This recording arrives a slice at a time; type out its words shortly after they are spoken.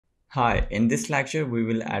Hi, in this lecture we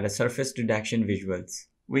will add a surface redaction visuals.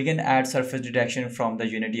 We can add surface redaction from the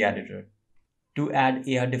Unity editor. To add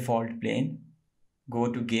AR default plane, go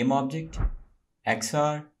to Game Object,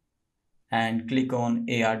 XR and click on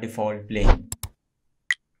AR default plane.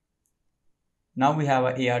 Now we have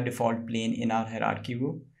a AR default plane in our hierarchy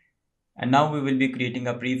view. And now we will be creating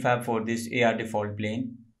a prefab for this AR default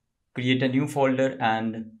plane. Create a new folder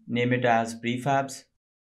and name it as prefabs.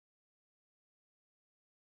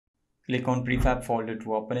 Click on prefab folder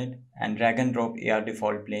to open it and drag and drop AR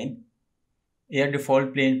default plane. AR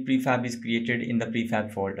default plane prefab is created in the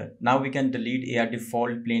prefab folder. Now we can delete AR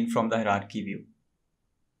default plane from the hierarchy view.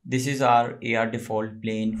 This is our AR default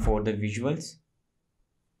plane for the visuals.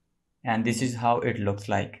 And this is how it looks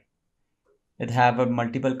like. It have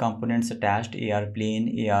multiple components attached: AR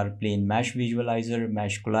plane mesh visualizer,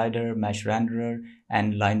 mesh collider, mesh renderer,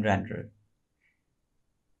 and line renderer.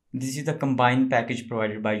 This is the combined package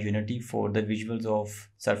provided by Unity for the visuals of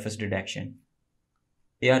surface redaction.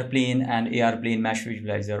 AR plane and AR plane mesh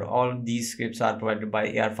visualizer, all these scripts are provided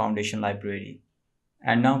by AR Foundation library.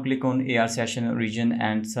 And now click on AR session region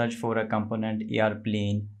and search for a component AR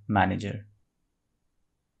plane manager.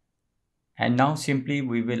 And now simply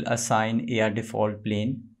we will assign AR default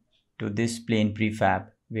plane to this plane prefab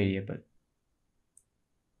variable.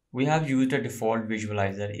 We have used a default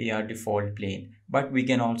visualizer, AR default plane, but we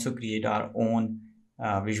can also create our own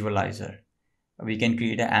visualizer. We can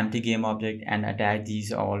create an empty game object and attach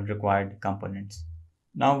these all required components.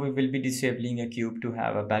 Now we will be disabling a cube to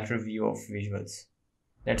have a better view of visuals.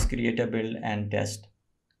 Let's create a build and test.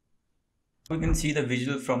 We can see the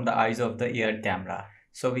visual from the eyes of the AR camera.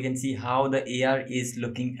 So we can see how the AR is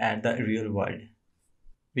looking at the real world.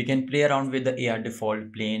 We can play around with the AR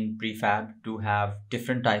default plane prefab to have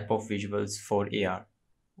different type of visuals for AR.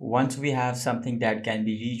 Once we have something that can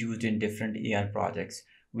be reused in different AR projects,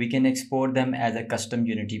 we can export them as a custom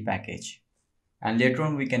Unity package. And later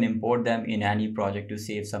on we can import them in any project to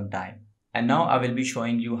save some time. And now I will be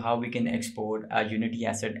showing you how we can export a Unity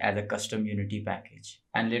asset as a custom Unity package.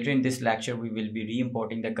 And later in this lecture we will be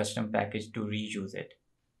re-importing the custom package to reuse it.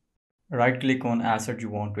 Right click on asset you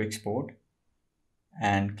want to export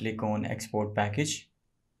and click on export package,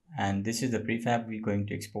 and this is the prefab we're going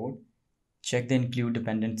to export. Check the include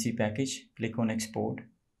dependency package, click on export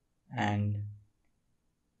and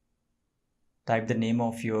type the name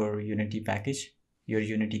of your Unity package, your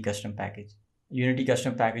Unity custom package. Unity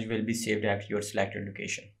custom package will be saved at your selected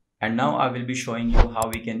location. And now I will be showing you how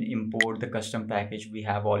we can import the custom package we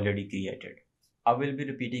have already created. I will be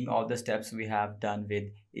repeating all the steps we have done with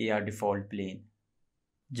AR default plane,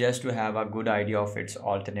 just to have a good idea of its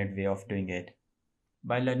alternate way of doing it.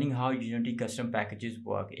 By learning how Unity custom packages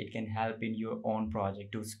work, it can help in your own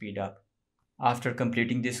project to speed up. After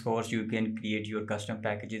completing this course, you can create your custom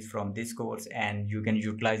packages from this course and you can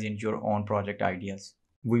utilize in your own project ideas.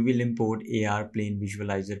 We will import AR plane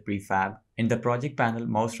visualizer prefab. In the project panel,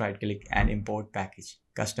 mouse right click and import package,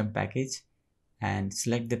 custom package, and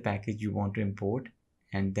select the package you want to import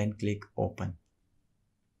and then click open.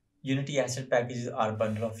 Unity asset packages are a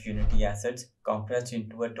bundle of Unity assets compressed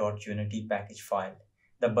into a .unity package file.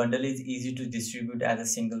 The bundle is easy to distribute as a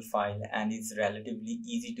single file and is relatively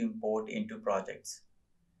easy to import into projects.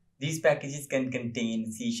 These packages can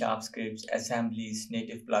contain C# scripts, assemblies,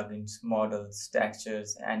 native plugins, models,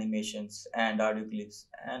 textures, animations, and audio clips,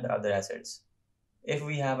 and other assets. If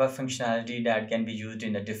we have a functionality that can be used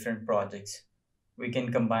in a different projects, we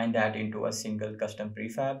can combine that into a single custom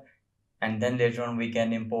prefab, and then later on we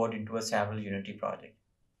can import into a several Unity project.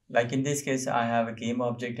 Like in this case, I have a game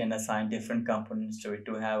object and assigned different components to it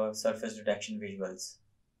to have a surface redaction visuals.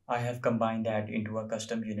 I have combined that into a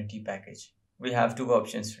custom Unity package. We have two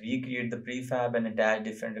options: recreate the prefab and attach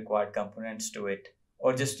different required components to it,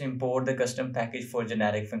 or just import the custom package for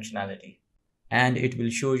generic functionality. And it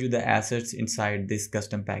will show you the assets inside this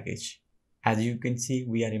custom package. As you can see,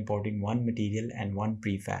 we are importing one material and one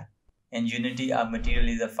prefab. In Unity, a material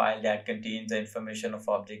is a file that contains the information of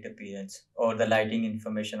object appearance or the lighting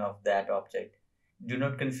information of that object. Do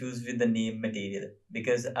not confuse with the name material,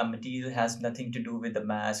 because a material has nothing to do with the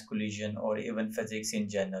mass, collision, or even physics in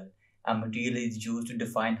general. A material is used to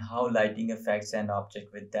define how lighting affects an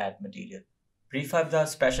object with that material. Prefabs are a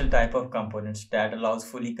special type of components that allows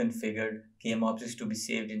fully configured game objects to be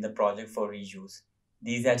saved in the project for reuse.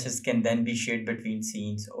 These assets can then be shared between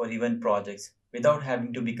scenes or even projects without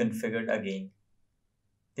having to be configured again.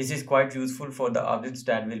 This is quite useful for the objects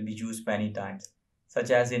that will be used many times, such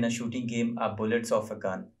as in a shooting game, bullets of a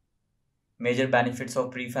gun. Major benefits of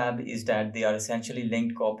prefab is that they are essentially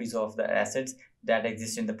linked copies of the assets that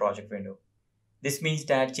exist in the project window. This means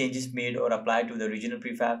that changes made or applied to the original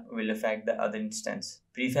prefab will affect the other instance.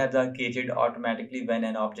 Prefabs are created automatically when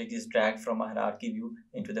an object is dragged from a hierarchy view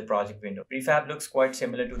into the project window. Prefab looks quite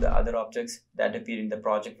similar to the other objects that appear in the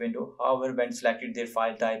project window. However, when selected, their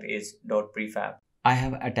file type is .prefab. I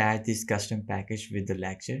have attached this custom package with the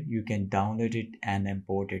lecture. You can download it and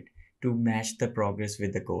import it to match the progress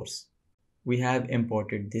with the course. We have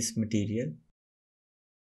imported this material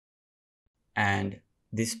and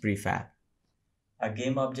this prefab. A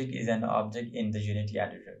game object is an object in the Unity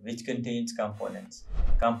editor which contains components.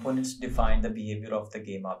 Components define the behavior of the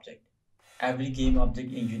game object. Every game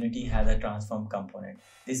object in Unity has a transform component.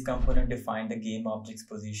 This component defines the game object's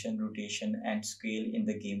position, rotation, and scale in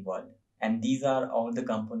the game world. And these are all the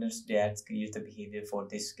components that create the behavior for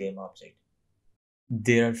this game object.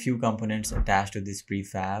 There are few components attached to this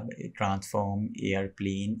prefab: a transform, AR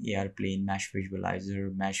plane mesh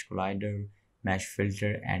visualizer, mesh collider, mesh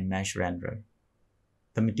filter, and mesh renderer.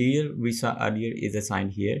 The material we saw earlier is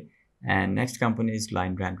assigned here, and next component is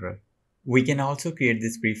line renderer. We can also create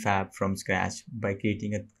this prefab from scratch by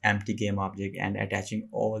creating an empty game object and attaching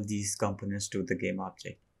all these components to the game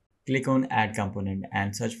object. Click on Add Component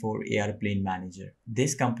and search for AR Plane Manager.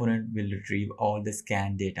 This component will retrieve all the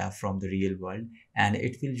scan data from the real world, and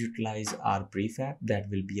it will utilize our prefab that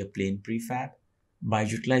will be a plane prefab. By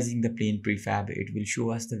utilizing the plane prefab, it will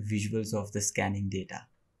show us the visuals of the scanning data.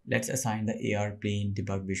 Let's assign the AR plane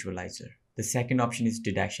debug visualizer. The second option is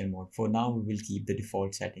detection mode. For now, we will keep the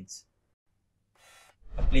default settings.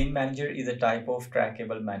 A plane manager is a type of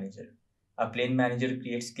trackable manager. A plane manager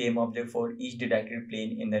creates game object for each detected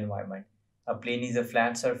plane in the environment. A plane is a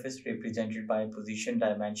flat surface represented by position,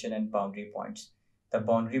 dimension, and boundary points. The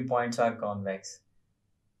boundary points are convex.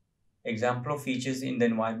 Example of features in the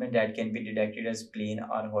environment that can be detected as plane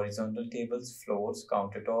are horizontal tables, floors,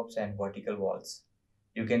 countertops, and vertical walls.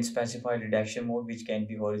 You can specify detection mode, which can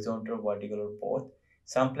be horizontal, vertical, or both.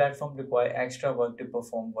 Some platforms require extra work to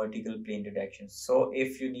perform vertical plane detection. So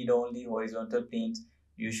if you need only horizontal planes,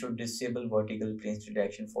 you should disable vertical planes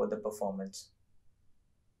detection for the performance.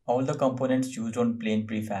 All the components used on plane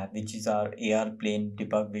prefab, which is our AR plane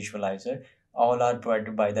debug visualizer, all are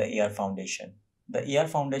provided by the AR Foundation. The AR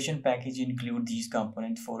Foundation package includes these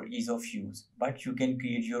components for ease of use, but you can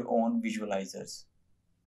create your own visualizers.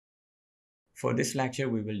 For this lecture,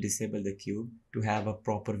 we will disable the cube to have a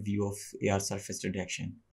proper view of AR surface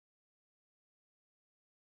detection.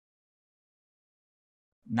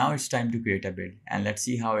 Now it's time to create a build, and let's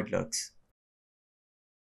see how it looks.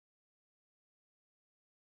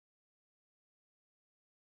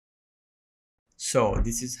 So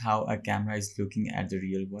this is how a camera is looking at the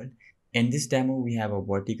real world. In this demo, we have a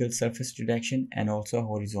vertical surface detection and also a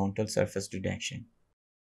horizontal surface detection.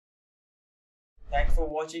 Thanks for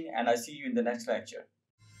watching, and I'll see you in the next lecture.